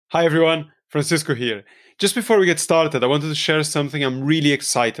Hi everyone, Francisco here. Just before we get started, I wanted to share something I'm really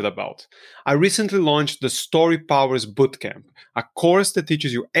excited about. I recently launched the Story Powers Bootcamp, a course that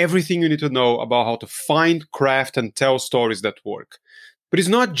teaches you everything you need to know about how to find, craft, and tell stories that work. But it's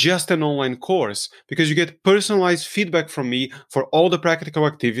not just an online course, because you get personalized feedback from me for all the practical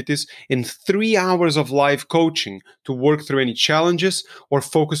activities and 3 hours of live coaching to work through any challenges or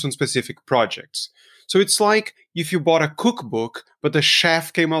focus on specific projects. So it's like if you bought a cookbook, but the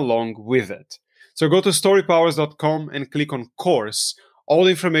chef came along with it. So go to storypowers.com and click on course. All the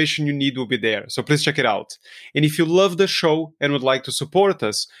information you need will be there. So please check it out. And if you love the show and would like to support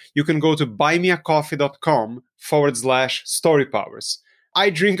us, you can go to buymeacoffee.com/storypowers. I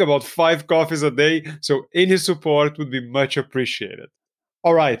drink about 5 coffees a day, so any support would be much appreciated.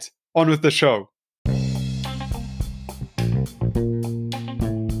 All right, on with the show.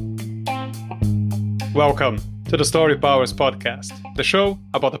 Welcome to the Story Powers podcast, the show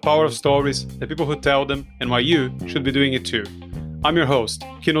about the power of stories, the people who tell them, and why you should be doing it too. I'm your host,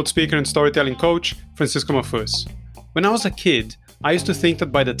 keynote speaker and storytelling coach, Francisco Mafus. When I was a kid, I used to think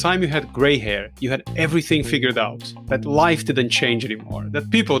that by the time you had gray hair, you had everything figured out, that life didn't change anymore,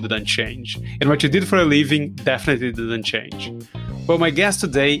 that people didn't change, and what you did for a living definitely didn't change. Well, my guest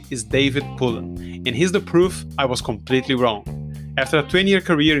today is David Pullan, and he's the proof I was completely wrong. After a 20-year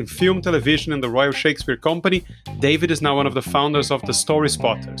career in film, television, and the Royal Shakespeare Company, David is now one of the founders of the Story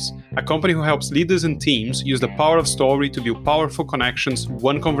Spotters, a company who helps leaders and teams use the power of story to build powerful connections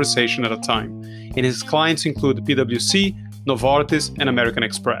one conversation at a time. And his clients include PwC, Novartis, and American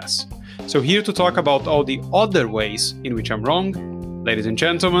Express. So here to talk about all the other ways in which I'm wrong, ladies and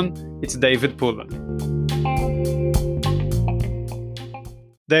gentlemen, it's David Pullan.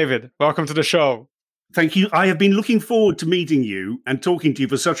 David, welcome to the show. Thank you. I have been looking forward to meeting you and talking to you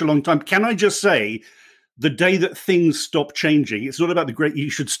for such a long time. Can I just say, the day that things stop changing, it's not about you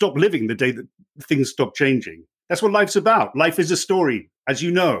should stop living the day that things stop changing. That's what life's about. Life is a story, as you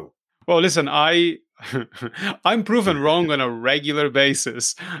know. Well, listen, I'm proven wrong on a regular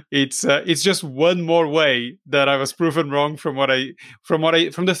basis. It's just one more way that I was proven wrong from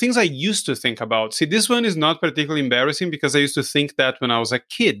the things I used to think about. See, this one is not particularly embarrassing because I used to think that when I was a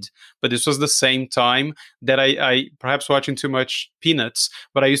kid, but this was the same time that I perhaps watching too much Peanuts,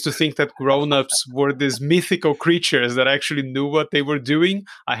 but I used to think that grown-ups were these mythical creatures that actually knew what they were doing.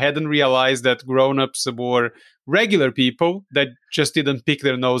 I hadn't realized that grown-ups were regular people that just didn't pick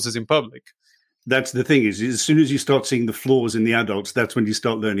their noses in public. That's the thing, is as soon as you start seeing the flaws in the adults, that's when you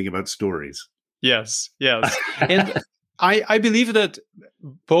start learning about stories. Yes. And I believe that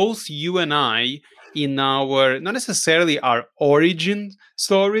both you and I, in our, not necessarily our origin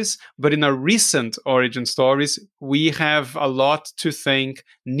stories, but in our recent origin stories, we have a lot to thank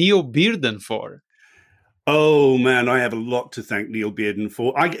Neil Bearden for. Oh, man, I have a lot to thank Neil Bearden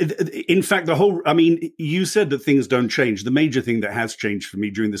for. In fact, you said that things don't change. The major thing that has changed for me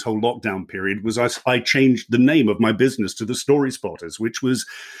during this whole lockdown period was I changed the name of my business to the Story Spotters, which was,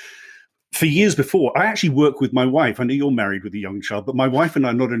 for years before, I actually work with my wife. I know you're married with a young child, but my wife and I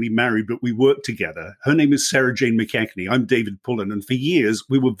are not only married, but we work together. Her name is Sarah Jane McKechnie. I'm David Pullan. And for years,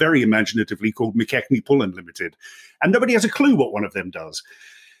 we were very imaginatively called McKechnie Pullan Limited. And nobody has a clue what one of them does.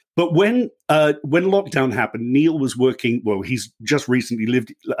 But when lockdown happened, Neil was working. Well, he's just recently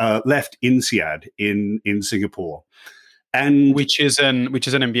left INSEAD in Singapore, and which is an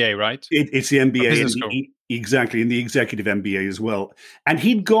MBA, right? It's the MBA, exactly, and the executive MBA as well. And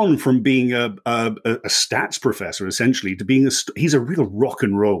he'd gone from being a stats professor essentially to being he's a real rock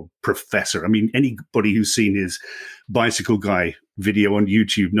and roll professor. I mean, anybody who's seen his Bicycle Guy video on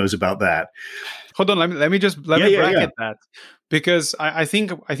YouTube knows about that. Hold on, let me bracket that. Because I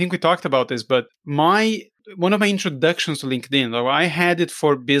think we talked about this, but one of my introductions to LinkedIn, though, I had it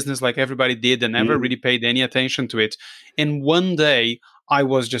for business like everybody did and never really paid any attention to it. And one day I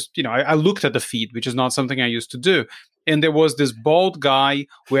was just, I looked at the feed, which is not something I used to do. And there was this bald guy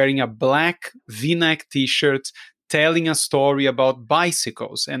wearing a black V-neck t-shirt telling a story about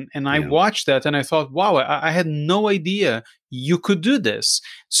bicycles. And I watched that and I thought, wow, I had no idea you could do this.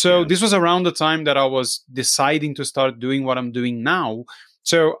 So this was around the time that I was deciding to start doing what I'm doing now.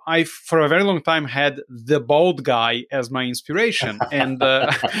 So I, for a very long time, had the bald guy as my inspiration. And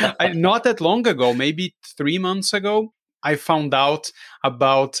not that long ago, maybe 3 months ago, I found out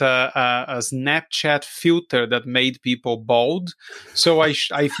about a Snapchat filter that made people bald. So I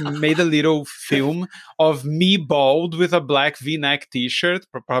made a little film of me bald with a black V-neck T-shirt,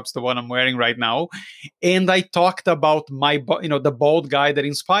 perhaps the one I'm wearing right now. And I talked about the bald guy that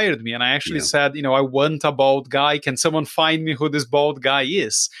inspired me. And I actually said, I want a bald guy. Can someone find me who this bald guy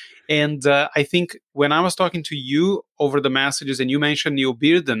is? And I think when I was talking to you over the messages and you mentioned Neil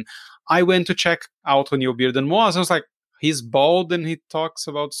Bearden, I went to check out who Neil Bearden was. I was like, he's bald and he talks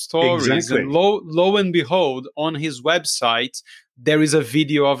about stories. Exactly. And lo and behold, on his website, there is a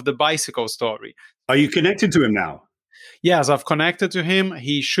video of the bicycle story. Are you connected to him now? Yes, I've connected to him.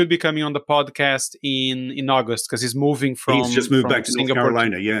 He should be coming on the podcast in August because he's moving He's just moved from back to North Singapore.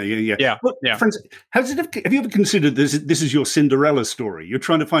 Carolina. Yeah. Yeah, Well, yeah. friends, have you ever considered this? This is your Cinderella story. You're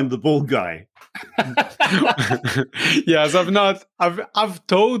trying to find the bald guy. Yes, I've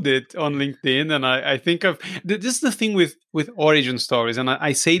told it on LinkedIn, and I think this is the thing with origin stories, and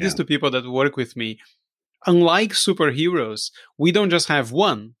I say this to people that work with me. Unlike superheroes, we don't just have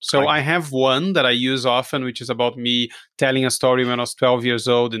one. So I have one that I use often, which is about me telling a story when I was 12 years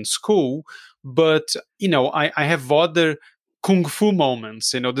old in school. But, I have other kung fu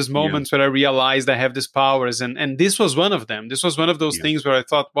moments, these moments where I realized I have these powers. And this was one of them. This was one of those things where I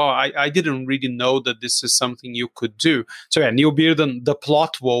thought, wow, I didn't really know that this is something you could do. So Neil Bearden, the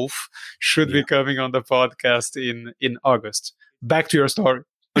plot wolf, should be coming on the podcast in August. Back to your story.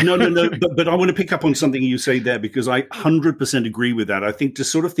 No. But I want to pick up on something you say there, because I 100% agree with that. I think to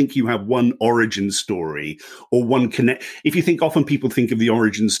sort of think you have one origin story or one connect. If you think, often people think of the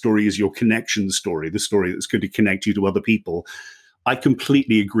origin story as your connection story, the story that's going to connect you to other people. I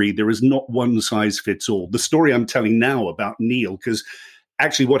completely agree. There is not one size fits all. The story I'm telling now about Neil, because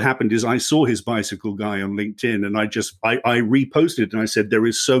actually what happened is I saw his bicycle guy on LinkedIn, and I reposted and I said, there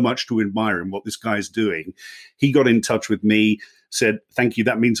is so much to admire in what this guy's doing. He got in touch with me, said, thank you.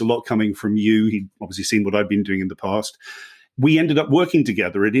 That means a lot coming from you. He'd obviously seen what I'd been doing in the past. We ended up working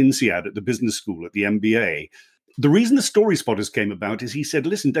together at INSEAD, at the business school, at the MBA. The reason the Story Spotters came about is he said,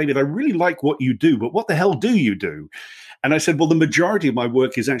 listen, David, I really like what you do, but what the hell do you do? And I said, well, the majority of my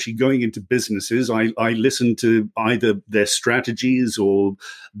work is actually going into businesses. I listen to either their strategies or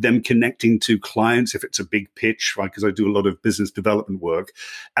them connecting to clients if it's a big pitch, right? Because I do a lot of business development work.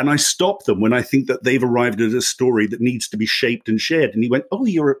 And I stop them when I think that they've arrived at a story that needs to be shaped and shared. And he went, oh,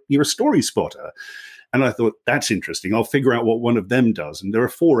 you're a story spotter. And I thought, that's interesting. I'll figure out what one of them does. And there are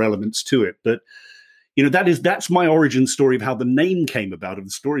 4 elements to it. But that's my origin story of how the name came about of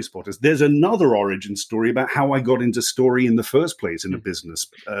the Story Spotters. There's another origin story about how I got into story in the first place in a business.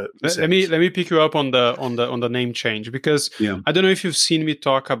 Let me pick you up on the name change, because I don't know if you've seen me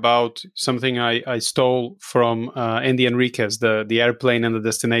talk about something I stole from Andy Enriquez, the airplane and the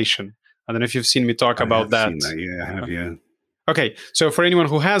destination. I don't know if you've seen me talk about that. Seen that. Yeah, I have. Yeah. Okay, so for anyone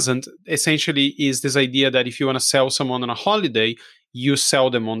who hasn't, essentially is this idea that if you want to sell someone on a holiday, you sell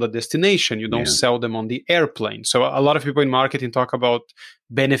them on the destination. You don't sell them on the airplane. So a lot of people in marketing talk about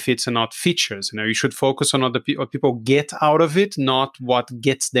benefits and not features. You should focus on what people get out of it, not what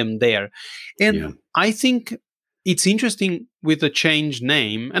gets them there. And I think it's interesting with the change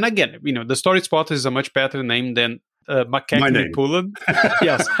name. And again, the Story Spotter is a much better name than McKechnie Pullan.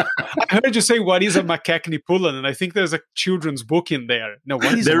 Yes. I heard you say, what is a McKechnie Pullan? And I think there's a children's book in there. No,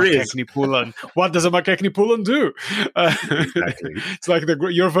 what is a McKechnie Pullan? What does a McKechnie Pullan do? Exactly. It's like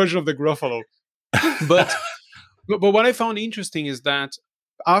your version of the Gruffalo. But what I found interesting is that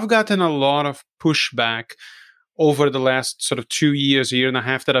I've gotten a lot of pushback over the last sort of 2 years, a year and a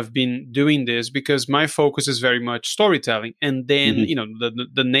half that I've been doing this, because my focus is very much storytelling. And then,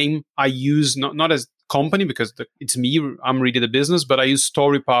 the name I use, not as company, because it's me, I'm really the business, but I use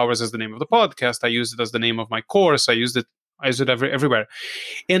Story Powers as the name of the podcast. I use it as the name of my course. I use it everywhere.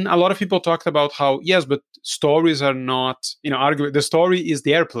 And a lot of people talked about how, yes, but stories are not, the story is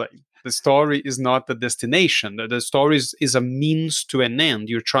the airplane. The story is not the destination. The story is a means to an end.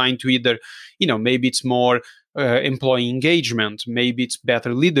 You're trying to either, maybe it's more employee engagement, maybe it's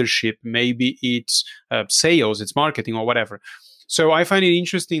better leadership, maybe it's sales, it's marketing, or whatever. So I find it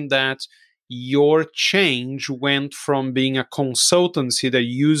interesting that your change went from being a consultancy that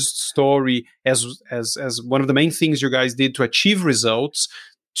used story as one of the main things you guys did to achieve results,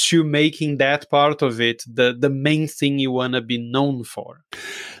 to making that part of it the main thing you want to be known for.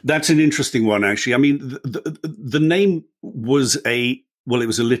 That's an interesting one, actually. I mean, the name was it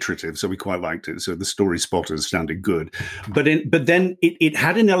was alliterative, so we quite liked it. So the Story Spotters sounded good, but then it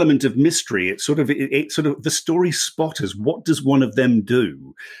had an element of mystery. It sort of the Story Spotters. What does one of them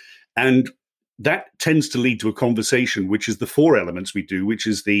do? And that tends to lead to a conversation, which is the 4 elements we do, which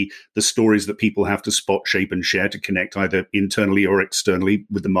is the stories that people have to spot, shape, and share to connect either internally or externally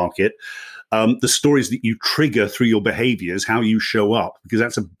with the market. The stories that you trigger through your behaviors, how you show up, because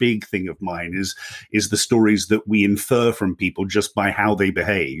that's a big thing of mine, is the stories that we infer from people just by how they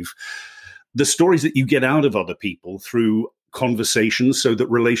behave. The stories that you get out of other people through conversations, so that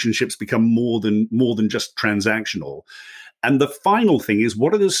relationships become more than just transactional. And the final thing is,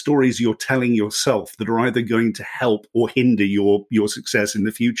 what are the stories you're telling yourself that are either going to help or hinder your success in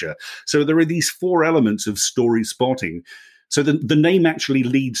the future? So there are these 4 elements of story spotting. So the name actually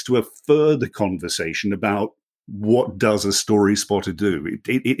leads to a further conversation about what does a story spotter do.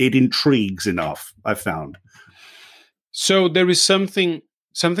 It intrigues enough, I've found. So there is something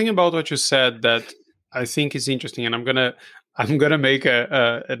about what you said that I think is interesting, and I'm gonna make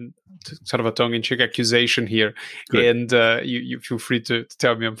a sort of a tongue-in-cheek accusation here. Good. And you feel free to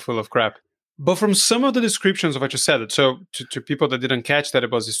tell me I'm full of crap. But from some of the descriptions of what you said, so to people that didn't catch that,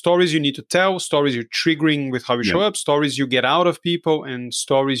 it was the stories you need to tell, stories you're triggering with how you show up, stories you get out of people, and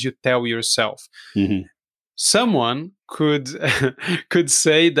stories you tell yourself. Mm-hmm. Someone could could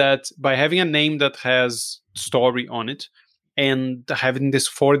say that by having a name that has story on it and having these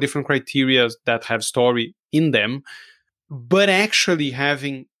 4 different criteria that have story in them, but actually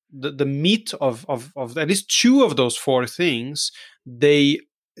having the meat of at least 2 of those 4 things,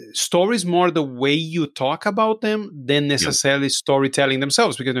 stories more the way you talk about them than necessarily storytelling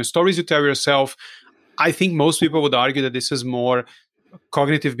themselves. Because the stories you tell yourself, I think most people would argue that this is more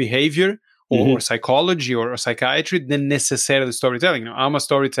cognitive behavior or psychology or psychiatry than necessarily storytelling. I'm a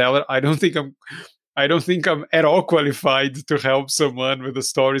storyteller. I don't think I'm at all qualified to help someone with the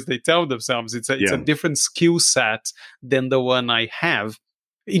stories they tell themselves. It's a different skill set than the one I have.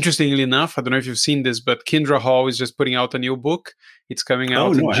 Interestingly enough, I don't know if you've seen this, but Kendra Hall is just putting out a new book. It's coming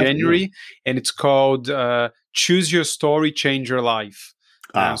out in January, and it's called Choose Your Story, Change Your Life.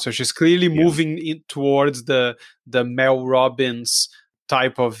 So she's clearly moving towards the Mel Robbins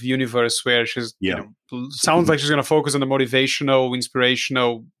type of universe where she's sounds like she's going to focus on the motivational,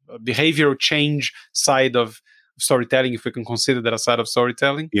 inspirational, behavioral change side of storytelling, if we can consider that a side of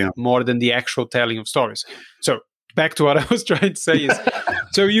storytelling, more than the actual telling of stories. So back to what I was trying to say is,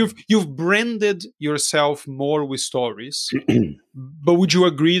 so you've branded yourself more with stories, but would you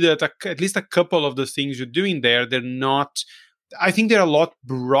agree that at least a couple of the things you're doing there, they're not, I think they're a lot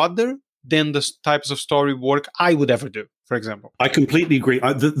broader than the types of story work I would ever do, for example? I completely agree.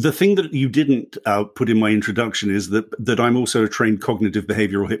 The thing that you didn't put in my introduction is that I'm also a trained cognitive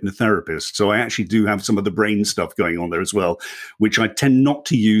behavioral hypnotherapist. So I actually do have some of the brain stuff going on there as well, which I tend not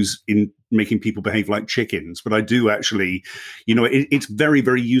to use in making people behave like chickens. But I do actually, it's very,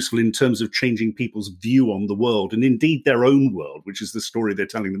 very useful in terms of changing people's view on the world and indeed their own world, which is the story they're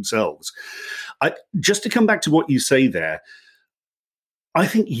telling themselves. Just to come back to what you say there, I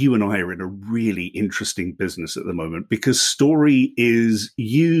think you and I are in a really interesting business at the moment because story is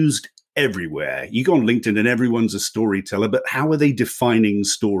used everywhere. You go on LinkedIn and everyone's a storyteller, but how are they defining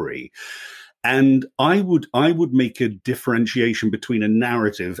story? And I would make a differentiation between a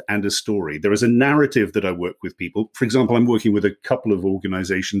narrative and a story. There is a narrative that I work with people. For example, I'm working with a couple of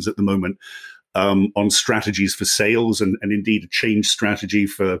organizations at the moment on strategies for sales and indeed a change strategy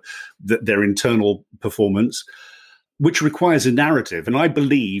for their internal performance, which requires a narrative. And I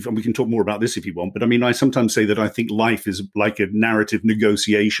believe, and we can talk more about this if you want, but I sometimes say that I think life is like a narrative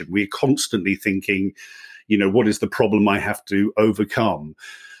negotiation. We're constantly thinking, what is the problem I have to overcome?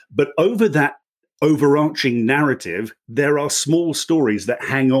 But over that overarching narrative, there are small stories that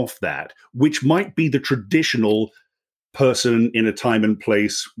hang off that, which might be the traditional person in a time and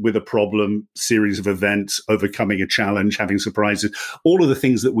place with a problem, series of events, overcoming a challenge, having surprises, all of the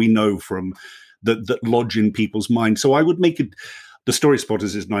things that we know from that lodge in people's minds. So I would make it, the story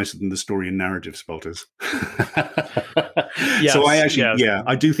spotters is nicer than the story and narrative spotters. So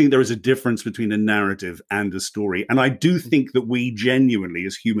I do think there is a difference between a narrative and a story. And I do think that we genuinely,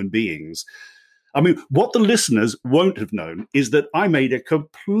 as human beings, what the listeners won't have known is that I made a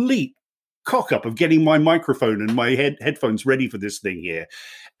complete cock up of getting my microphone and my headphones ready for this thing here.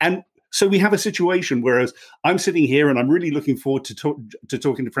 And so we have a situation whereas I'm sitting here and I'm really looking forward to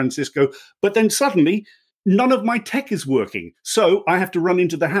talking to Francisco, but then suddenly none of my tech is working. So I have to run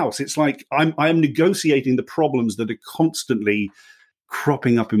into the house. It's like I am negotiating the problems that are constantly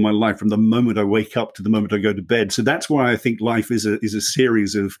cropping up in my life from the moment I wake up to the moment I go to bed. So that's why I think life is a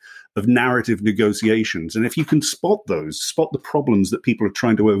series of narrative negotiations. And if you can spot the problems that people are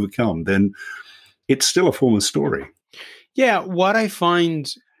trying to overcome, then it's still a form of story. Yeah, what I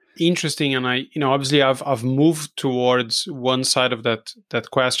find interesting, and obviously I've moved towards one side of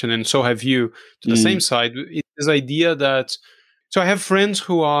that question, and so have you, to the same side. Is this idea that, so I have friends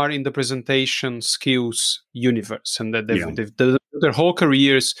who are in the presentation skills universe, and that they've done their whole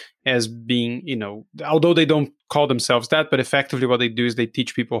careers as being, although they don't call themselves that, but effectively what they do is they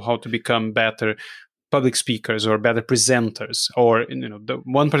teach people how to become better public speakers or better presenters. Or the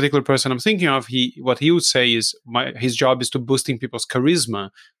one particular person I'm thinking of, what he would say is his job is to boosting people's charisma.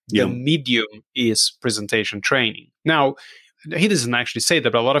 The medium is presentation training. Now, he doesn't actually say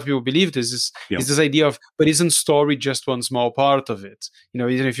that, but a lot of people believe this is this idea of, but isn't story just one small part of it?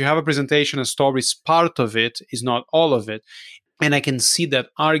 Even if you have a presentation, a story is part of it, is not all of it. And I can see that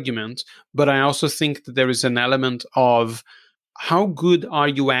argument, but I also think that there is an element of how good are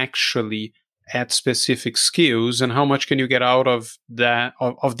you actually at specific skills, and how much can you get out of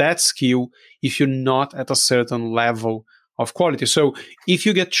that skill if you're not at a certain level of quality. So if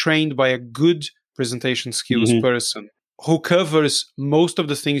you get trained by a good presentation skills person who covers most of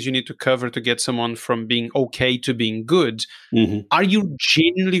the things you need to cover to get someone from being okay to being good, are you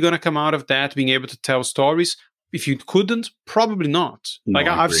genuinely going to come out of that being able to tell stories? If you couldn't, probably not. No,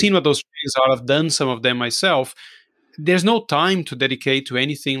 I've seen what those trainings are. I've done some of them myself. There's no time to dedicate to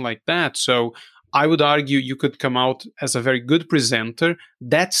anything like that. So I would argue you could come out as a very good presenter.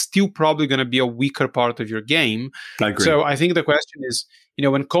 That's still probably going to be a weaker part of your game. I agree. So I think the question is,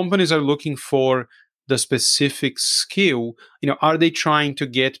 when companies are looking for the specific skill, are they trying to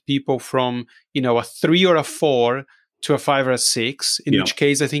get people from, a 3 or a 4 to a 5 or a 6, in which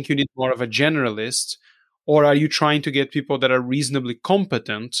case I think you need more of a generalist? Or are you trying to get people that are reasonably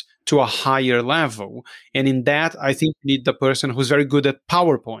competent to a higher level? And in that, I think you need the person who's very good at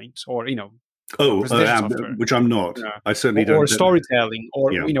PowerPoint or, which I'm not. I certainly don't. Or storytelling,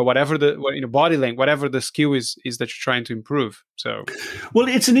 or whatever the body language, whatever the skill is that you're trying to improve. So, well,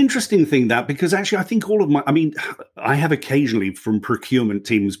 it's an interesting thing because actually, I think I have occasionally from procurement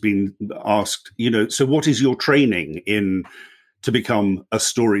teams been asked, so what is your training in to become a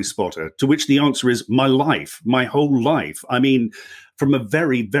story spotter? To which the answer is my whole life. I mean, from a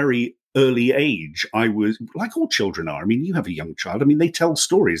very, very early age, I was like all children are. I mean, you have a young child. I mean, they tell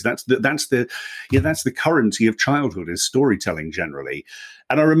stories. That's the currency of childhood, is storytelling generally.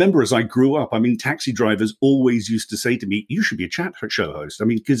 And I remember as I grew up, I mean, taxi drivers always used to say to me, "You should be a chat show host." I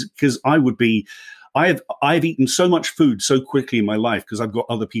mean, because I would be. I've eaten so much food so quickly in my life because I've got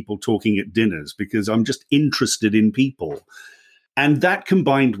other people talking at dinners because I'm just interested in people. And that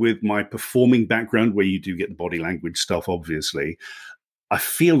combined with my performing background, where you do get the body language stuff, obviously, I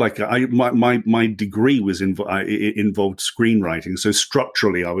feel like my degree was involved screenwriting. So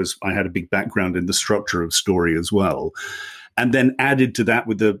structurally, I had a big background in the structure of story as well, and then added to that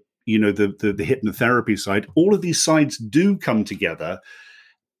with the hypnotherapy side. All of these sides do come together.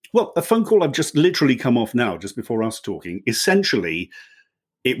 Well, a phone call I've just literally come off now, just before us talking. Essentially,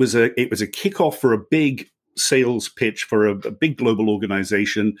 it was a kickoff for a big sales pitch for a big global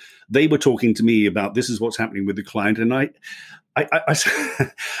organization. They were talking to me about this is what's happening with the client, and I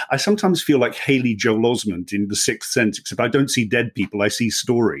sometimes feel like Haley Joel Osment in The Sixth Sense, except I don't see dead people, I see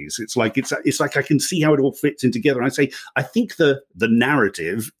stories. It's like I can see how it all fits in together. And I say, I think the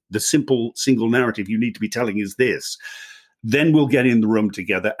narrative, the single narrative you need to be telling is this. Then we'll get in the room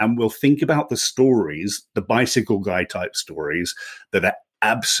together and we'll think about the stories, the bicycle guy type stories that are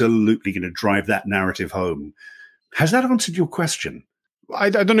absolutely going to drive that narrative home. Has that answered your question? I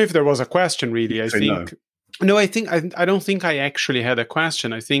don't know if there was a question, really. I think. No, I don't think I actually had a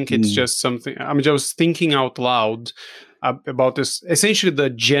question. I think it's just something I'm just thinking out loud about this, essentially the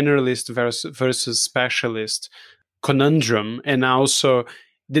generalist versus specialist conundrum. And also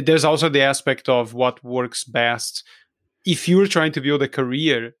there's also the aspect of what works best. If you're trying to build a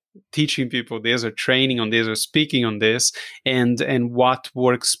career teaching people this or training on this or speaking on this, and what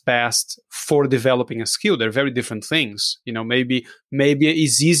works best for developing a skill, they're very different things. Maybe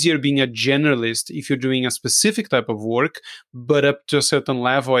it's easier being a generalist if you're doing a specific type of work, but up to a certain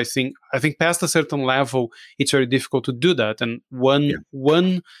level, I think past a certain level, it's very difficult to do that. And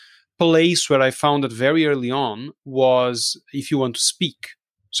one place where I found it very early on was if you want to speak.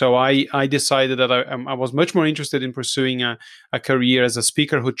 So I decided that I was much more interested in pursuing a career as a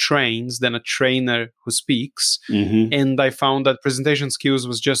speaker who trains than a trainer who speaks. And I found that presentation skills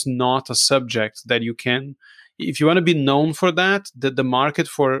was just not a subject that you can, if you want to be known for that, the market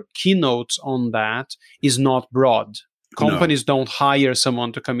for keynotes on that is not broad. Companies don't hire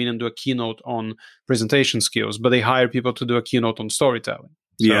someone to come in and do a keynote on presentation skills, but they hire people to do a keynote on storytelling.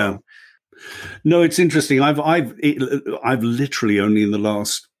 Yeah. No, it's interesting. I've literally only in the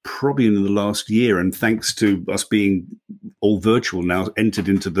last year, and thanks to us being all virtual now, entered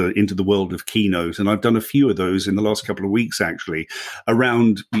into the world of keynote, and I've done a few of those in the last couple of weeks actually.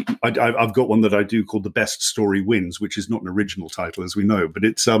 Around, I've got one that I do called "The Best Story Wins," which is not an original title, as we know, but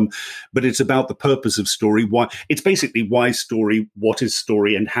it's about the purpose of story. Why it's basically why story, what is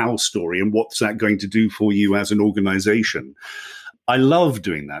story, and how story, and what's that going to do for you as an organization. I love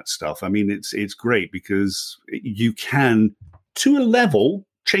doing that stuff. I mean, it's great because you can, to a level,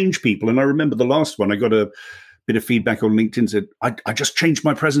 change people. And I remember the last one, I got a bit of feedback on LinkedIn, said, I just changed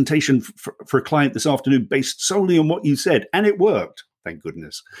my presentation for a client this afternoon based solely on what you said. And it worked, thank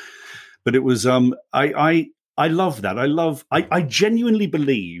goodness. But it was, I love that. I genuinely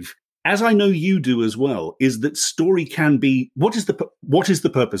believe, as I know you do as well, is that story can be, what is the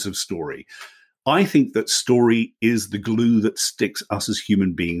purpose of story? I think that story is the glue that sticks us as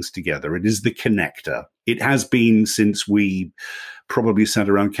human beings together. It is the connector. It has been since we probably sat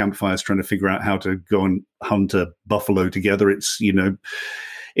around campfires trying to figure out how to go and hunt a buffalo together. It's,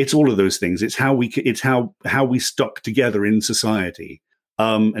 it's all of those things. It's how we stuck together in society,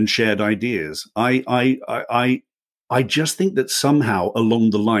 and shared ideas. I just think that somehow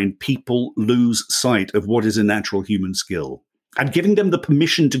along the line, people lose sight of what is a natural human skill. And giving them the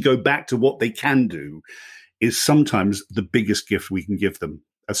permission to go back to what they can do is sometimes the biggest gift we can give them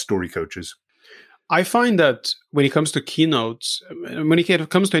as story coaches. I find that when it comes to keynotes, when it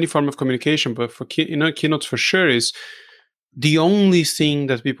comes to any form of communication, but for keynotes for sure, is the only thing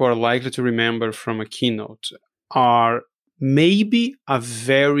that people are likely to remember from a keynote are maybe a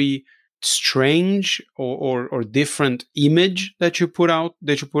very strange or different image that you put on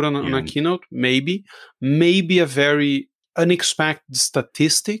a keynote, maybe a very unexpected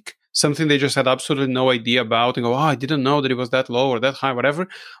statistic, something they just had absolutely no idea about, and go, I didn't know that it was that low or that high, whatever.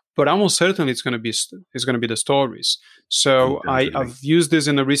 But almost certainly it's going to be the stories. So I've used this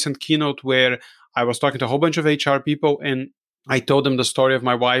in a recent keynote where I was talking to a whole bunch of HR people, and I told them the story of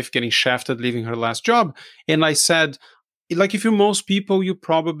my wife getting shafted, leaving her last job. And I said, like, if you're most people, you're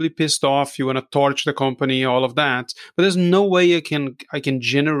probably pissed off, you want to torch the company, all of that. But there's no way I can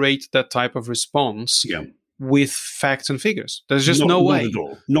generate that type of response with facts and figures. There's just no way.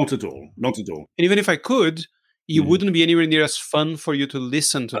 Not at all. And even if I could, it wouldn't be anywhere near as fun for you to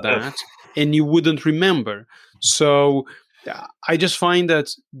listen to that, and you wouldn't remember. So I just find that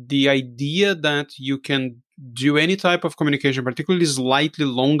the idea that you can do any type of communication, particularly slightly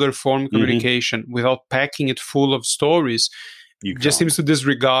longer form communication, without packing it full of stories, just seems to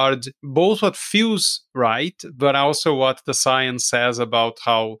disregard both what feels right, but also what the science says about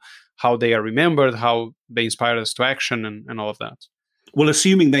how they are remembered, how they inspire us to action, and all of that. Well,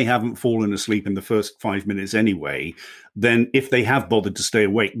 assuming they haven't fallen asleep in the first 5 minutes anyway, then if they have bothered to stay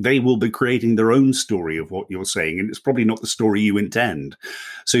awake, they will be creating their own story of what you're saying, and it's probably not the story you intend.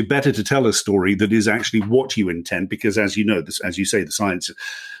 So better to tell a story that is actually what you intend, because as you know, as you say, the science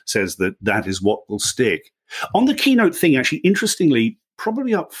says that is what will stick. On the keynote thing, actually, interestingly,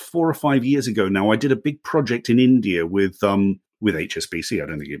 probably up 4 or 5 years ago now, I did a big project in India with HSBC. I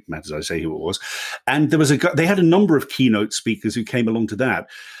don't think it matters I say who it was. And there was they had a number of keynote speakers who came along to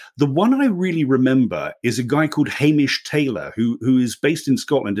that. The one I really remember is a guy called Hamish Taylor, who is based in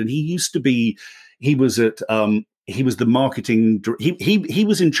Scotland, and he was the marketing. He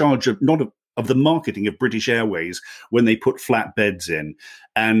was in charge of of the marketing of British Airways when they put flatbeds in.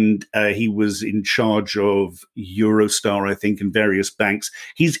 And he was in charge of Eurostar, I think, and various banks.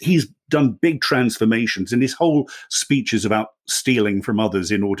 He's done big transformations, and his whole speech is about stealing from others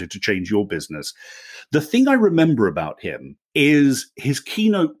in order to change your business. The thing I remember about him is his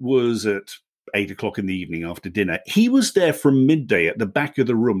keynote was at 8 o'clock in the evening after dinner. He was there from midday at the back of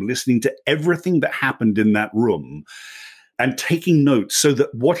the room, listening to everything that happened in that room and taking notes, so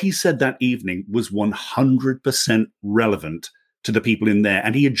that what he said that evening was 100% relevant to the people in there.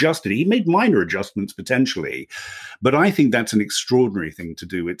 And he adjusted. He made minor adjustments potentially, but I think that's an extraordinary thing to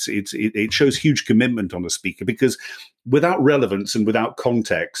do. It shows huge commitment on a speaker, because without relevance and without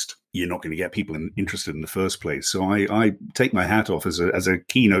context, you're not going to get people interested in the first place. So I take my hat off as a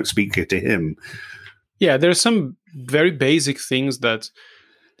keynote speaker to him. Yeah, there's some very basic things that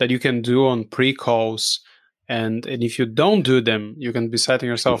you can do on pre-calls. And if you don't do them, you can be setting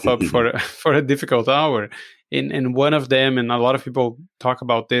yourself up for a difficult hour. And one of them, and a lot of people talk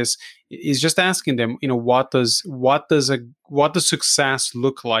about this, is just asking them, what does success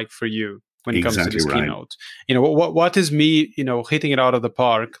look like for you when it comes to this keynote? What is me, hitting it out of the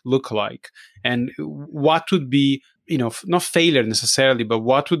park look like? And what would be, not failure necessarily, but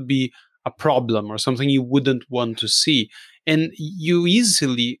what would be a problem or something you wouldn't want to see? And you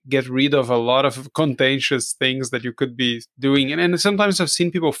easily get rid of a lot of contentious things that you could be doing. And sometimes I've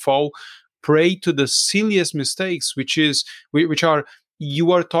seen people fall prey to the silliest mistakes, which are,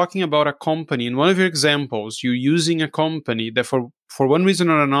 you are talking about a company. In one of your examples, you're using a company that for one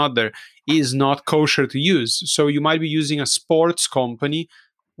reason or another is not kosher to use. So you might be using a sports company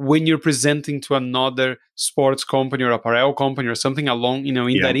when you're presenting to another sports company or apparel company or something along, in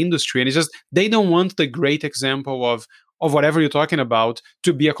that industry. And it's just, they don't want the great example of of whatever you're talking about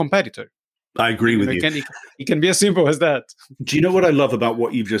to be a competitor. I agree with you. It can be as simple as that. Do you know what I love about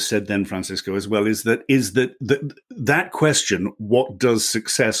what you've just said then, Francisco, as well, is that question, what does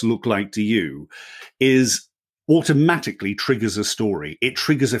success look like to you, is automatically triggers a story. It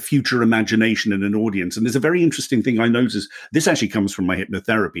triggers a future imagination in an audience. And there's a very interesting thing I noticed. This actually comes from my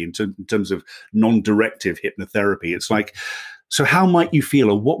hypnotherapy in terms of non-directive hypnotherapy. It's like, so how might you feel,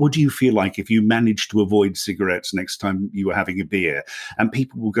 or what would you feel like if you managed to avoid cigarettes next time you were having a beer? And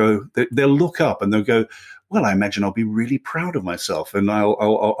people will go, they'll look up and they'll go, well, I imagine I'll be really proud of myself. And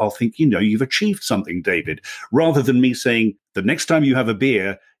I'll think, you've achieved something, David, rather than me saying, the next time you have a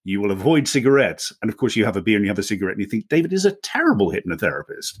beer, you will avoid cigarettes. And of course, you have a beer and you have a cigarette and you think, David is a terrible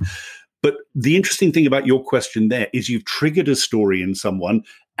hypnotherapist. But the interesting thing about your question there is you've triggered a story in someone.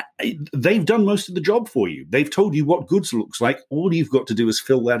 They've done most of the job for you. They've told you what goods looks like. All you've got to do is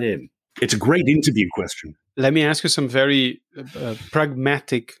fill that in. It's a great interview question. Let me ask you some very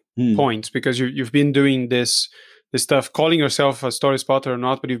pragmatic points, because you've been doing this stuff, calling yourself a story spotter or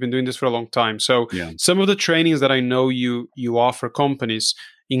not, but you've been doing this for a long time. So some of the trainings that I know you offer companies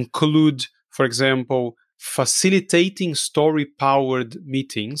include, for example, facilitating story-powered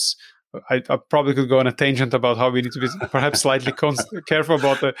meetings. I probably could go on a tangent about how we need to be perhaps slightly careful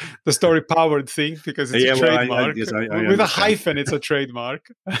about the story-powered thing, because it's a trademark. I with a hyphen, it's a trademark.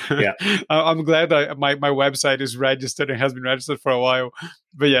 Yeah, I'm glad my website is registered and has been registered for a while.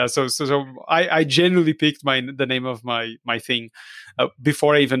 But yeah, so I genuinely picked the name of my thing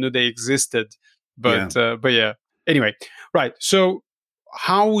before I even knew they existed. But yeah. Anyway, right. So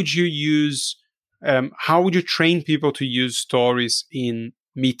how would you train people to use stories in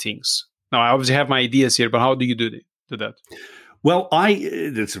meetings? Now, I obviously have my ideas here, but how do you do that? Well,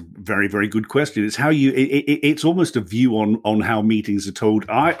 that's a very, very good question. It's how it's almost a view on how meetings are told.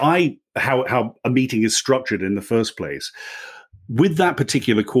 How a meeting is structured in the first place. With that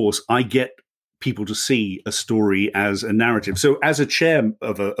particular course, I get people to see a story as a narrative. So as a chair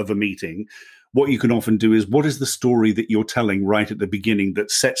of a meeting, what you can often do is, what is the story that you're telling right at the beginning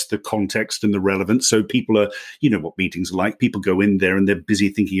that sets the context and the relevance? So people are, what meetings are like. People go in there and they're busy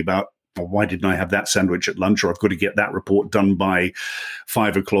thinking about, oh, why didn't I have that sandwich at lunch? Or I've got to get that report done by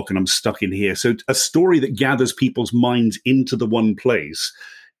 5 o'clock and I'm stuck in here. So a story that gathers people's minds into the one place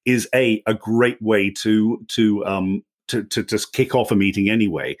is a great way to just kick off a meeting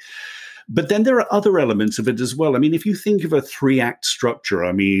anyway. But then there are other elements of it as well. I mean, if you think of a 3-act structure,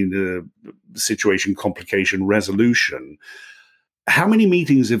 situation, complication, resolution, how many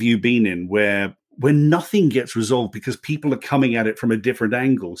meetings have you been in where nothing gets resolved because people are coming at it from a different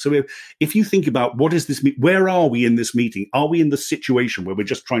angle? So if you think about what is this, where are we in this meeting? Are we in the situation where we're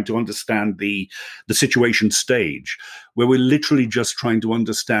just trying to understand the situation stage, where we're literally just trying to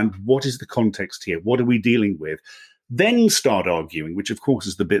understand what is the context here? What are we dealing with? Then start arguing, which of course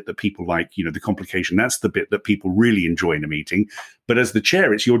is the bit that people like, the complication. That's the bit that people really enjoy in a meeting. But as the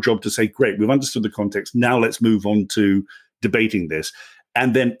chair, it's your job to say, great, we've understood the context. Now let's move on to debating this.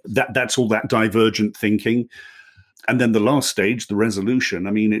 And then that's all that divergent thinking. And then the last stage, the resolution,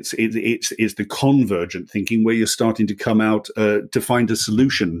 it's the convergent thinking, where you're starting to come out to find a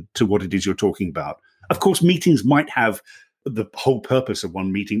solution to what it is you're talking about. Of course, meetings might have, the whole purpose of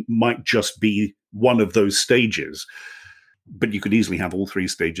one meeting might just be one of those stages, but you could easily have all 3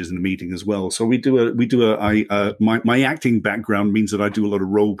 stages in a meeting as well. So my acting background means that I do a lot of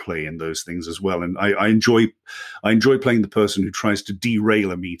role play in those things as well. And I enjoy playing the person who tries to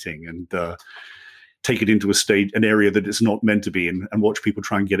derail a meeting and take it into an area that it's not meant to be, and watch people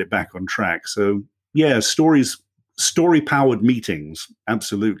try and get it back on track. So yeah, story-powered meetings,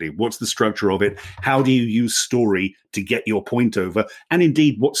 absolutely. What's the structure of it? How do you use story to get your point over? And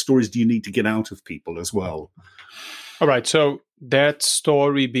indeed, what stories do you need to get out of people as well? All right. So that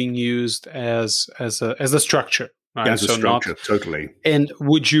story being used as a structure, right? As a structure, totally. And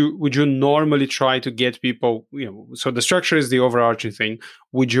would you normally try to get people? So the structure is the overarching thing.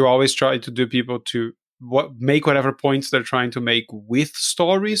 Would you always try to do people to make whatever points they're trying to make with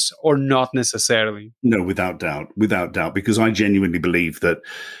stories, or not necessarily? No, without doubt, because I genuinely believe that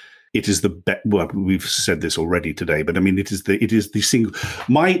it is the best. Well, we've said this already today, but it is the single.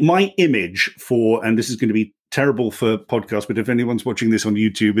 My image for, and this is going to be terrible for podcasts, but if anyone's watching this on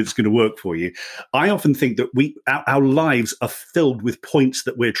YouTube, it's going to work for you. I often think that our lives are filled with points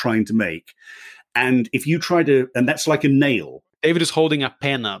that we're trying to make, and if you try to, and that's like a nail. David is holding a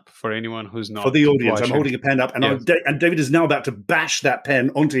pen up for anyone who's not. For the audience, watching. I'm holding a pen up, and, yes. And David is now about to bash that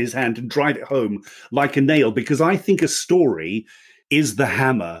pen onto his hand and drive it home like a nail, because I think a story is the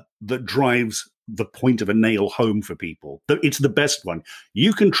hammer that drives the point of a nail home for people. It's the best one.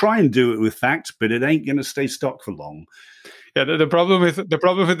 You can try and do it with facts, but it ain't going to stay stuck for long. Yeah, the problem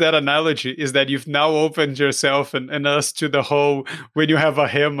with that analogy is that you've now opened yourself and us to the whole when you have a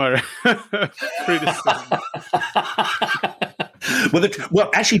hammer criticism.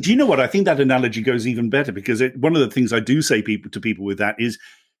 Well, actually, do you know what? I think that analogy goes even better, because one of the things I do say to people with that is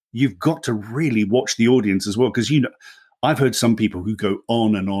you've got to really watch the audience as well, because I've heard some people who go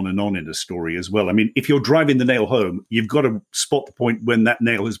on and on and on in a story as well. I mean, if you're driving the nail home, you've got to spot the point when that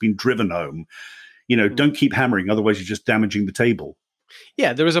nail has been driven home. Don't keep hammering, otherwise you're just damaging the table.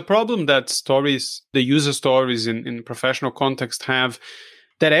 Yeah, there is a problem that stories, the user stories in professional context have,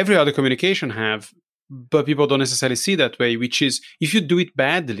 that every other communication have, but people don't necessarily see that way, which is if you do it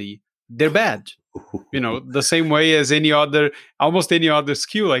badly, they're bad. The same way as almost any other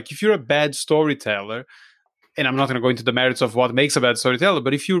skill. Like if you're a bad storyteller, and I'm not going to go into the merits of what makes a bad storyteller,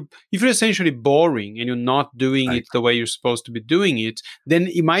 but if you're essentially boring and you're not doing it the way you're supposed to be doing it, then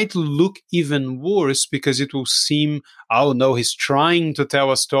it might look even worse, because it will seem, oh no, he's trying to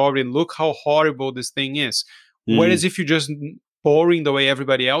tell a story and look how horrible this thing is. Whereas if you're just boring the way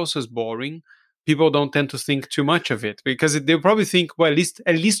everybody else is boring, people don't tend to think too much of it, because they'll probably think, well,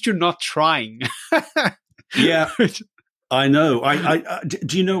 at least you're not trying. Yeah, I know.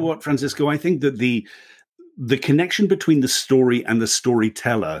 Do you know what, Francisco? I think that the connection between the story and the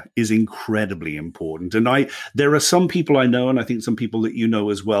storyteller is incredibly important. And there are some people I know, and I think some people that you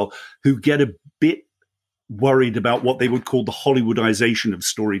know as well, who get a bit worried about what they would call the Hollywoodization of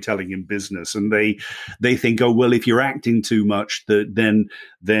storytelling in business. And they think, oh, well, if you're acting too much, then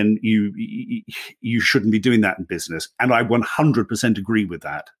you shouldn't be doing that in business. And I 100% agree with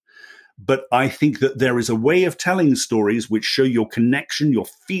that. But I think that there is a way of telling stories which show your connection, your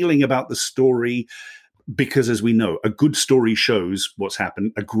feeling about the story. Because as we know, a good story shows what's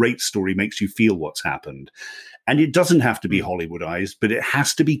happened. A great story makes you feel what's happened. And it doesn't have to be Hollywoodized, but it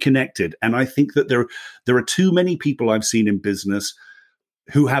has to be connected. And I think that there are too many people I've seen in business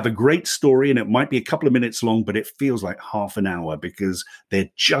who have a great story, and it might be a couple of minutes long, but it feels like half an hour, because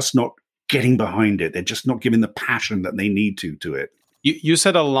they're just not getting behind it. They're just not giving the passion that they need to it. You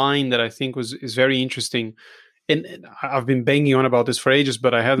said a line that I think is very interesting. And I've been banging on about this for ages,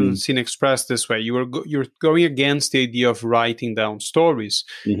 but I haven't seen expressed this way. You're going against the idea of writing down stories.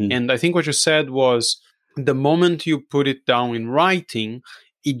 Mm-hmm. And I think what you said was, the moment you put it down in writing,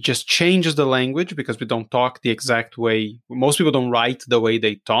 it just changes the language, because we don't talk the exact way. Most people don't write the way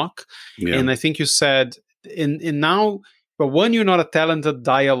they talk. Yeah. And I think you said, and now... But one, you're not a talented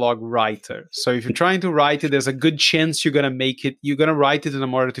dialogue writer. So if you're trying to write it, there's a good chance you're going to write it in a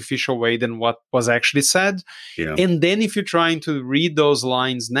more artificial way than what was actually said. Yeah. And then if you're trying to read those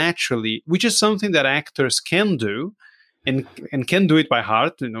lines naturally, which is something that actors can do and can do it by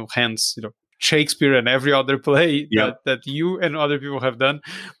heart, hence, Shakespeare and every other play that you and other people have done,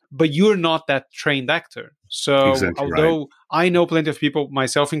 but you're not that trained actor. So although I know plenty of people,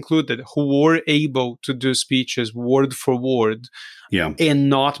 myself included, who were able to do speeches word for word and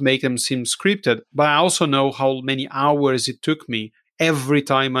not make them seem scripted, but I also know how many hours it took me every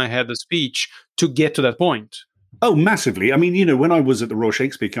time I had a speech to get to that point. Oh, massively. I mean, when I was at the Royal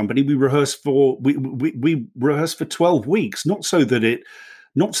Shakespeare Company, we rehearsed for 12 weeks, not so that it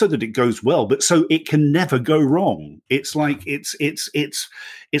goes well, but so it can never go wrong. It's like it's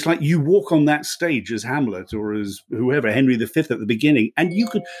like you walk on that stage as Hamlet or as whoever, Henry V at the beginning, and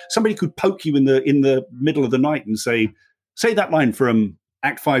somebody could poke you in the middle of the night and say that line from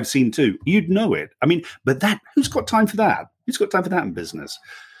Act 5, Scene 2. You'd know it. I mean, but who's got time for that? Who's got time for that in business?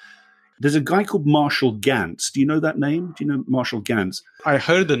 There's a guy called Marshall Gantz. Do you know that name? Do you know Marshall Gantz? I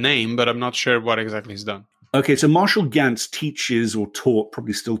heard the name, but I'm not sure what exactly he's done. Okay, so Marshall Gantz teaches or taught,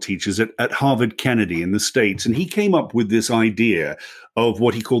 probably still teaches at Harvard Kennedy in the States. And he came up with this idea of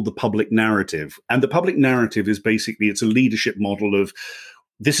what he called the public narrative. And the public narrative is basically, it's a leadership model of,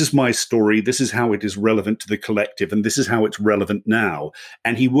 this is my story, this is how it is relevant to the collective, and this is how it's relevant now.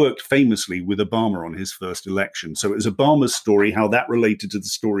 And he worked famously with Obama on his first election. So it was Obama's story, how that related to the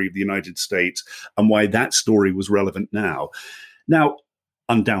story of the United States, and why that story was relevant now. Now,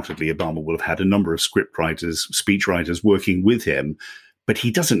 undoubtedly, Obama will have had a number of script writers, speech writers working with him, but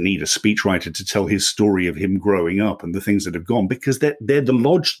he doesn't need a speechwriter to tell his story of him growing up and the things that have gone, because they're the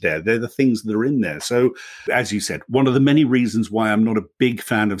lodged there. They're the things that are in there. So, as you said, one of the many reasons why I'm not a big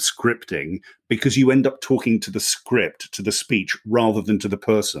fan of scripting, because you end up talking to the script, to the speech, rather than to the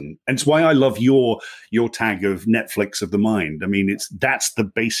person. And it's why I love your tag of Netflix of the mind. I mean, that's the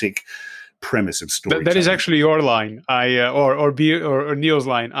basic premise of storytelling. That is actually your line. Or Neil's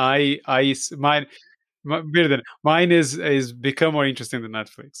line. Mine is become more interesting than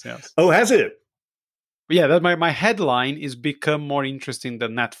Netflix. Yes. Oh, has it? Yeah, that my headline is become more interesting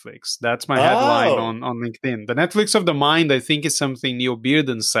than Netflix. That's my headline Oh, on LinkedIn. The Netflix of the mind, I think, is something Neil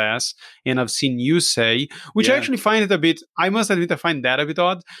Bearden says, and I've seen you say, which I yeah. actually find it a bit, I must admit, I find that a bit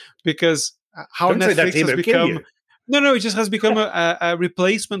odd, because how Don't say that to Netflix him; has it'll kill become, you. no, it just has become a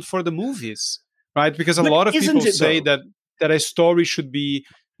replacement for the movies, right? Because a But lot of isn't people it say though? that a story should be,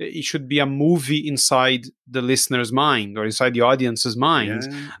 it should be a movie inside the listener's mind or inside the audience's mind.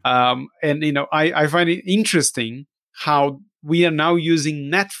 Yeah. And I find it interesting how we are now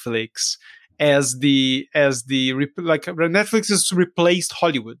using Netflix like Netflix has replaced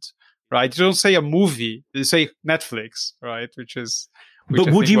Hollywood, right? You don't say a movie, you say Netflix, right? Which But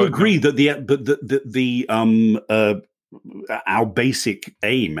I would think, you well, agree that the our basic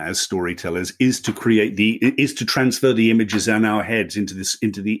aim as storytellers is to transfer the images in our heads into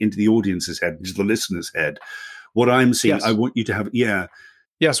the audience's head, into the listener's head? What I'm seeing, I yes. want you to have, yeah,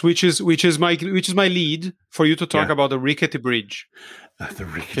 Yes, which is my lead for you to talk yeah. about the rickety bridge. The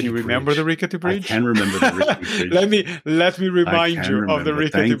Can rickety you remember the bridge. rickety I bridge? can remember the rickety bridge. let me I remind can you of the remember.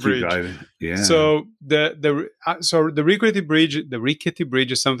 rickety Thank you, bridge. guys. Yeah. So the rickety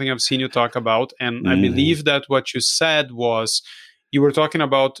bridge is something I've seen you talk about, and I Mm-hmm. believe that what you said was you were talking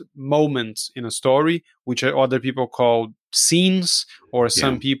about moments in a story, which other people call scenes, or Yeah.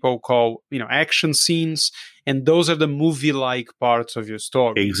 some people call action scenes, and those are the movie-like parts of your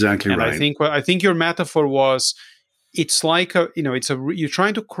story. Exactly And I right. think your metaphor was it's like you're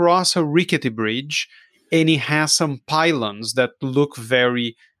trying to cross a rickety bridge, and it has some pylons that look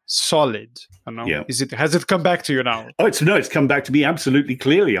very solid. I don't know. Yeah. Has it come back to you now? Oh, it's come back to me absolutely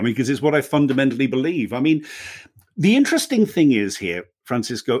clearly. I mean, because it's what I fundamentally believe. I mean, the interesting thing is here,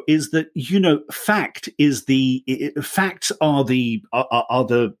 Francisco, is that facts are the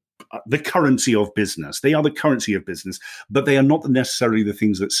currency of business. They are the currency of business, but they are not necessarily the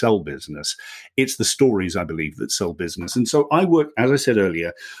things that sell business. It's the stories, I believe, that sell business. And so I work, as I said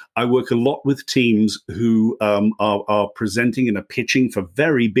earlier, I work a lot with teams who are presenting and are pitching for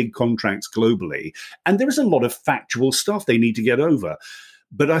very big contracts globally, and there is a lot of factual stuff they need to get over.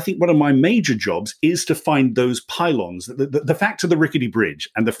 But I think one of my major jobs is to find those pylons. The facts of the rickety bridge,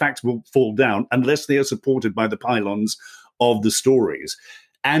 and the facts will fall down unless they are supported by the pylons of the stories.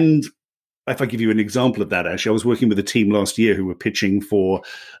 And if I give you an example of that, actually, I was working with a team last year who were pitching for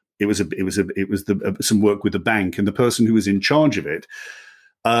some work with the bank, and the person who was in charge of it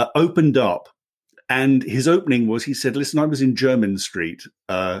opened up. And his opening was, he said, listen, I was in Jermyn Street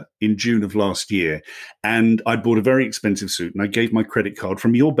in June of last year, and I'd bought a very expensive suit, and I gave my credit card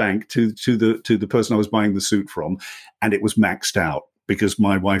from your bank to the person I was buying the suit from, and it was maxed out because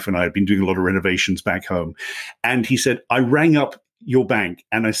my wife and I had been doing a lot of renovations back home. And he said, I rang up your bank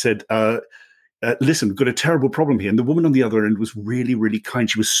and I said, listen, we've got a terrible problem here. And the woman on the other end was really, really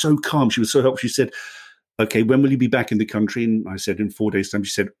kind. She was so calm. She was so helpful. She said, okay, when will you be back in the country? And I said, in 4 days' time.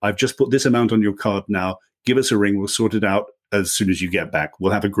 She said, I've just put this amount on your card now. Give us a ring. We'll sort it out as soon as you get back.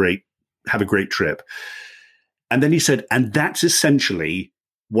 We'll have a great trip. And then he said, and that's essentially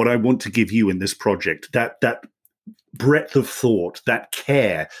what I want to give you in this project. That breadth of thought, that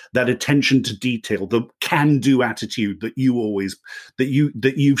care, that attention to detail, the can-do attitude that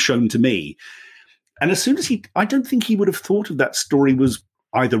you've shown to me. And as soon as I don't think he would have thought of that story was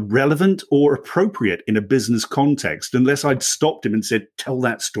either relevant or appropriate in a business context unless I'd stopped him and said, tell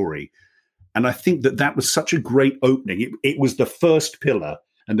that story. And I think that was such a great opening. It was the first pillar.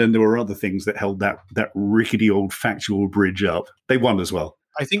 And then there were other things that held that rickety old factual bridge up. They won as well.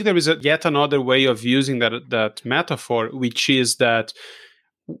 I think there is yet another way of using that metaphor, which is that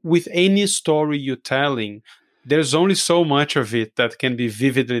with any story you're telling, there's only so much of it that can be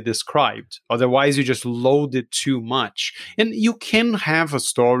vividly described. Otherwise, you just load it too much. And you can have a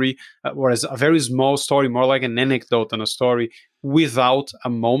story, whereas a very small story, more like an anecdote than a story, without a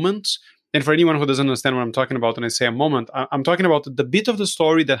moment. And for anyone who doesn't understand what I'm talking about when I say a moment, I'm talking about the bit of the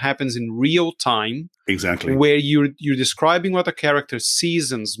story that happens in real time. Exactly. Where you're describing what a character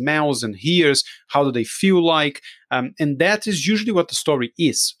sees and smells and hears, how do they feel like, and that is usually what the story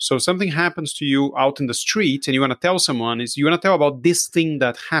is. So something happens to you out in the street, and you want to tell someone you want to tell about this thing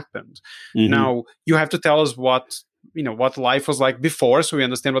that happened. Mm-hmm. Now you have to tell us what life was like before, so we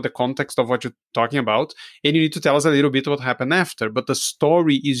understand what the context of what you're talking about, and you need to tell us a little bit what happened after. But the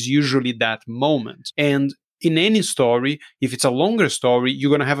story is usually that moment. And in any story, if it's a longer story, you're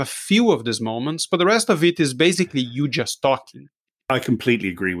going to have a few of these moments, but the rest of it is basically you just talking. I completely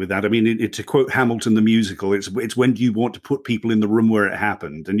agree with that. I mean, to quote Hamilton the musical, it's when you want to put people in the room where it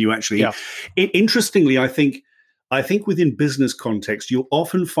happened, and you actually. Yeah. Interestingly, I think I think within business context, you'll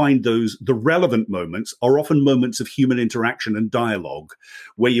often find the relevant moments are often moments of human interaction and dialogue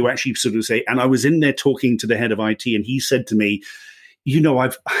where you actually sort of say, and I was in there talking to the head of IT and he said to me,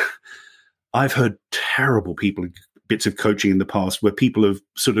 I've heard terrible bits of coaching in the past where people have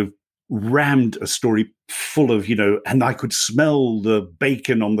sort of rammed a story full of, and I could smell the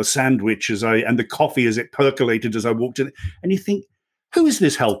bacon on the sandwich and the coffee as it percolated as I walked in. And you think, who is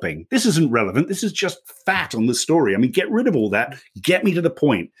this helping? This isn't relevant. This is just fat on the story. I mean, get rid of all that. Get me to the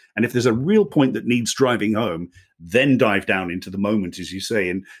point. And if there's a real point that needs driving home, then dive down into the moment, as you say.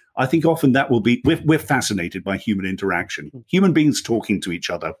 And I think often that will be, we're fascinated by human interaction. Human beings talking to each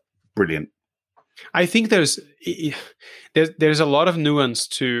other. Brilliant. I think there's a lot of nuance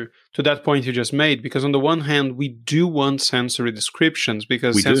to that point you just made, because on the one hand, we do want sensory descriptions,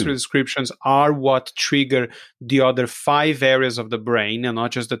 because sensory descriptions are what trigger the other 5 areas of the brain and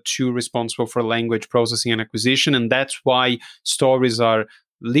not just the 2 responsible for language processing and acquisition. And that's why stories are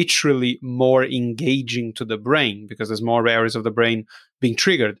literally more engaging to the brain, because there's more areas of the brain being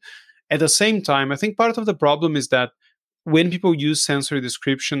triggered. At the same time, I think part of the problem is that when people use sensory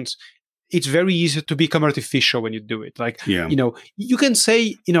descriptions, it's very easy to become artificial when you do it. Like, you can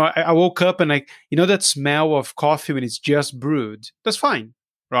say, I woke up and that smell of coffee when it's just brewed, that's fine,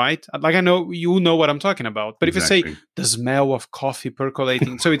 right? Like, I know you know what I'm talking about. But exactly. If you say the smell of coffee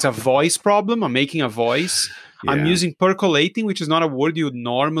percolating, so it's a voice problem. I'm making a voice. Yeah. I'm using percolating, which is not a word you would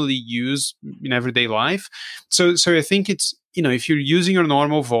normally use in everyday life. So I think it's, if you're using your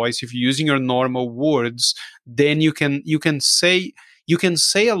normal voice, if you're using your normal words, then you can say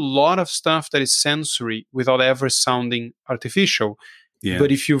a lot of stuff that is sensory without ever sounding artificial. Yeah.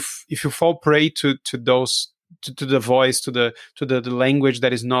 But if you fall prey to those to the voice, to the language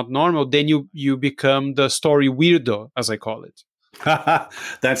that is not normal, then you become the story weirdo, as I call it.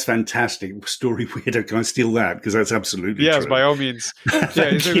 That's fantastic. Story weirdo. Can I steal that? Because that's absolutely yes, true. By all means.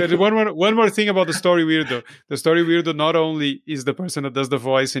 Yeah. One more thing about the story weirdo. The story weirdo not only is the person that does the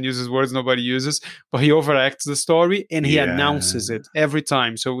voice and uses words nobody uses, but he overacts the story and he announces it every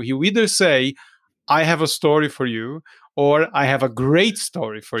time. So he will either say, I have a story for you, or I have a great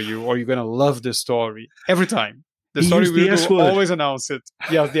story for you, or you're going to love this story every time. The story weirdo will always announce it.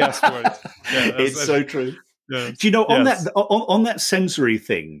 Yeah, the S word. Yeah, it's so true. Yes. Do you know on that sensory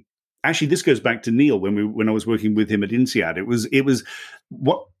thing? Actually, this goes back to Neil when I was working with him at INSEAD. It was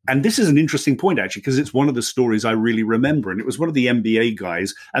what, and this is an interesting point actually, because it's one of the stories I really remember, and it was one of the MBA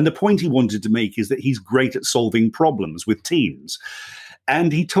guys. And the point he wanted to make is that he's great at solving problems with teams,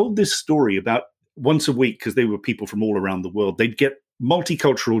 and he told this story about once a week, because they were people from all around the world. They'd get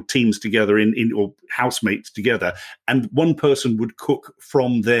multicultural teams together or housemates together, and one person would cook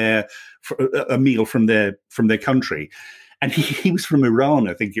a meal from their country. And he was from Iran,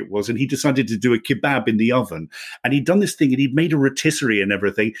 I think it was, and he decided to do a kebab in the oven. And he'd done this thing, and he'd made a rotisserie and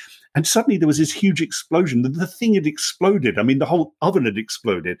everything. And suddenly there was this huge explosion. The thing had exploded. I mean, the whole oven had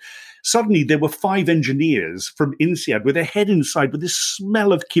exploded. Suddenly there were 5 engineers from INSEAD with their head inside, with this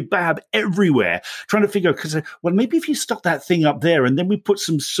smell of kebab everywhere, trying to figure out, because, well, maybe if you stuck that thing up there and then we put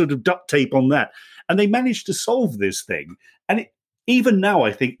some sort of duct tape on that. And they managed to solve this thing. And even now,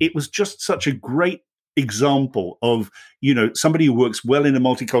 I think it was just such a great example of, somebody who works well in a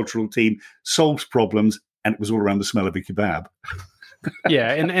multicultural team, solves problems, and it was all around the smell of a kebab.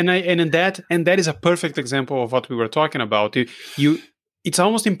 Yeah, and that is a perfect example of what we were talking about. It's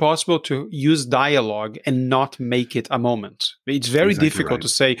almost impossible to use dialogue and not make it a moment. It's very difficult to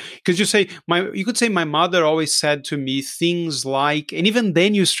say, because you could say my mother always said to me things like, and even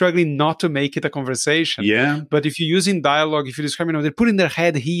then you're struggling not to make it a conversation. Yeah. But if you're using dialogue, if you describe, they're putting their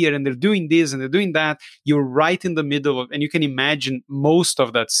head here and they're doing this and they're doing that, you're right in the middle of, and you can imagine most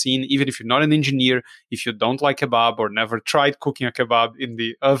of that scene, even if you're not an engineer, if you don't like kebab or never tried cooking a kebab in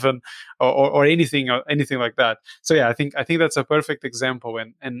the oven or anything like that. So yeah, I think that's a perfect example.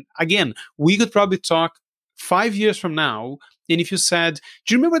 And again, we could probably talk 5 years from now, and if you said,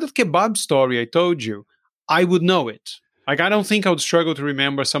 do you remember that kebab story I told you? I would know it. Like, I don't think I would struggle to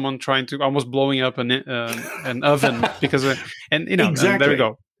remember someone trying to almost blowing up an oven because exactly. And there we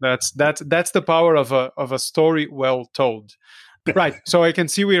go. That's the power of a story well told. Right. So I can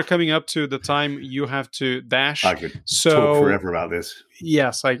see we are coming up to the time you have to dash. I could talk forever about this.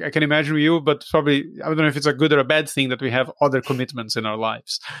 Yes, I can imagine you, but probably, I don't know if it's a good or a bad thing that we have other commitments in our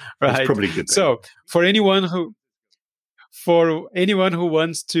lives. Right. That's probably a good thing. So for anyone who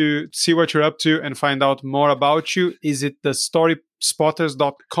wants to see what you're up to and find out more about you, is it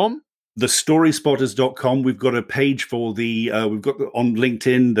thestoryspotters.com? thestoryspotters.com. We've got a page for we've got on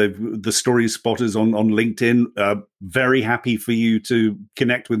LinkedIn, the Story Spotters on LinkedIn. Very happy for you to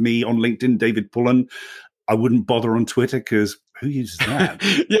connect with me on LinkedIn, David Pullan. I wouldn't bother on Twitter because who uses that?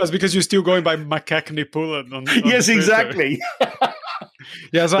 Yes, because you're still going by McKechnie Pullan on yes, Twitter. exactly.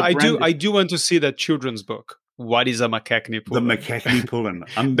 Yeah, so I do want to see that children's book. What is a McKechnie Pullan? The McKechnie Pullan.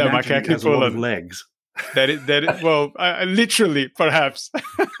 The McKechnie has Pullan. A lot of legs. Well, literally, perhaps.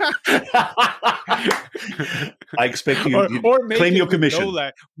 I expect you or claim your commission.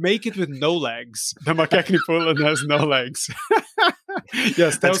 Make it with no legs. The McKechnie Pullan has no legs.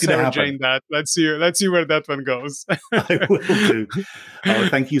 Yes, tell Sarah Jane that. Let's see where that one goes. I will do.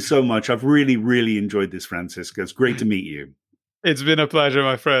 Thank you so much. I've really, really enjoyed this, Francisco. It's great to meet you. It's been a pleasure,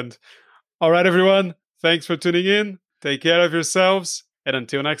 my friend. All right, everyone. Thanks for tuning in. Take care of yourselves. And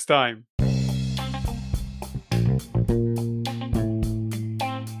until next time.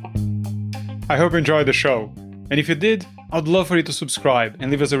 I hope you enjoyed the show. And if you did, I'd love for you to subscribe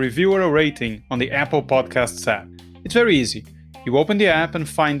and leave us a review or a rating on the Apple Podcasts app. It's very easy. You open the app and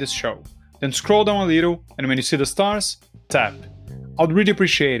find this show. Then scroll down a little, and when you see the stars, tap. I'd really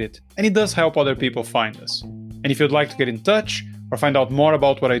appreciate it, and it does help other people find us. And if you'd like to get in touch or find out more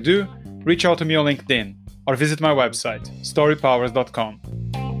about what I do, reach out to me on LinkedIn or visit my website, storypowers.com.